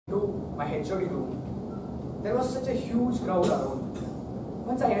my HOD room, there was such a huge crowd around.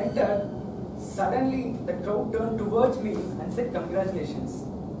 Once I entered, suddenly the crowd turned towards me and said congratulations.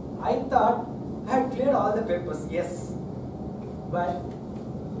 I thought I had cleared all the papers, yes. But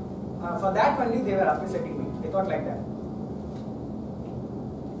for that only they were appreciating me. They thought like that.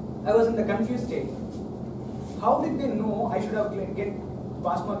 I was in the confused state. How did they know I should have get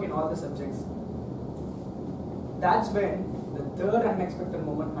pass mark in all the subjects? That's when the third unexpected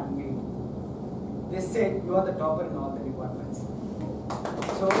moment unveiled. They said you are the topper in all the departments.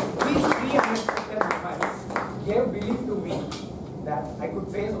 So these three unexpected moments gave belief to me that I could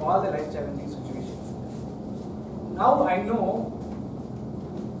face all the life challenging situations. Now I know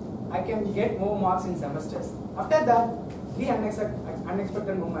I can get more marks in semesters. After that, three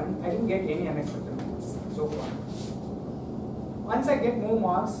unexpected moments, I didn't get any unexpected moments so far. Once I get more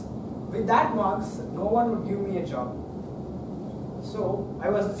marks, with that marks, no one would give me a job. So I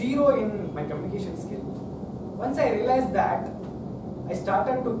was zero in my communication skill. Once I realized that, I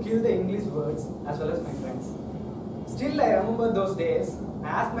started to kill the English words as well as my friends. Still, I remember those days. I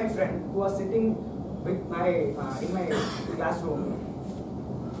asked my friend who was sitting with in my classroom.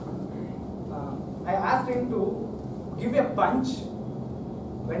 I asked him to give a punch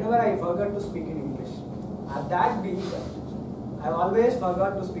whenever I forgot to speak in English. At that week, I always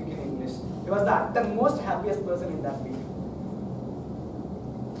forgot to speak in English. He was the most happiest person in that week.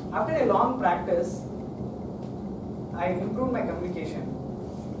 After a long practice, I improved my communication.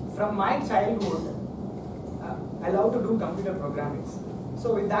 From my childhood, I love to do computer programming.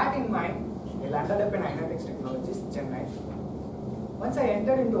 So with that in mind, I landed up in Inatex Technologies, Chennai. Once I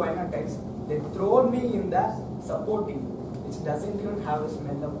entered into Inatex, they threw me in the support team, which doesn't even have a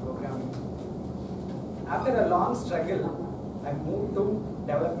smell of programming. After a long struggle, I moved to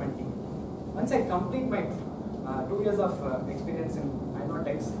development team. Once I complete my 2 years of experience in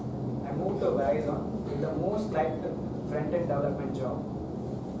Inatex, I moved to Verizon with the most liked front-end development job.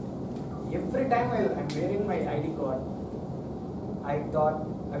 Every time I'm wearing my ID card, I thought,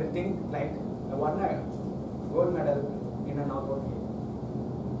 I will think like I won a gold medal in a knockout game.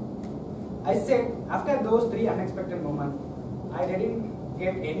 I said, after those three unexpected moments, I didn't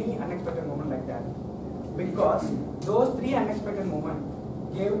get any unexpected moment like that. Because those three unexpected moments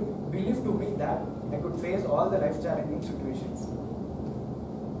gave belief to me that I could face all the life challenging situations.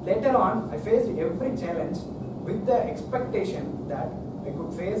 Later on, I faced every challenge with the expectation that I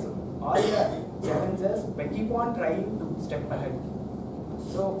could face all the challenges by keep on trying to step ahead.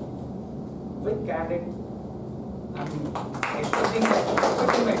 So, with candid, I'm expecting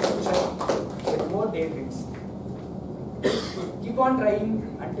my future with more daydreams. Keep on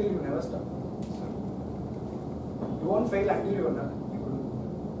trying until you never stop. You won't fail until you are not.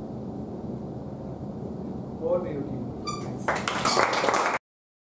 Over to you.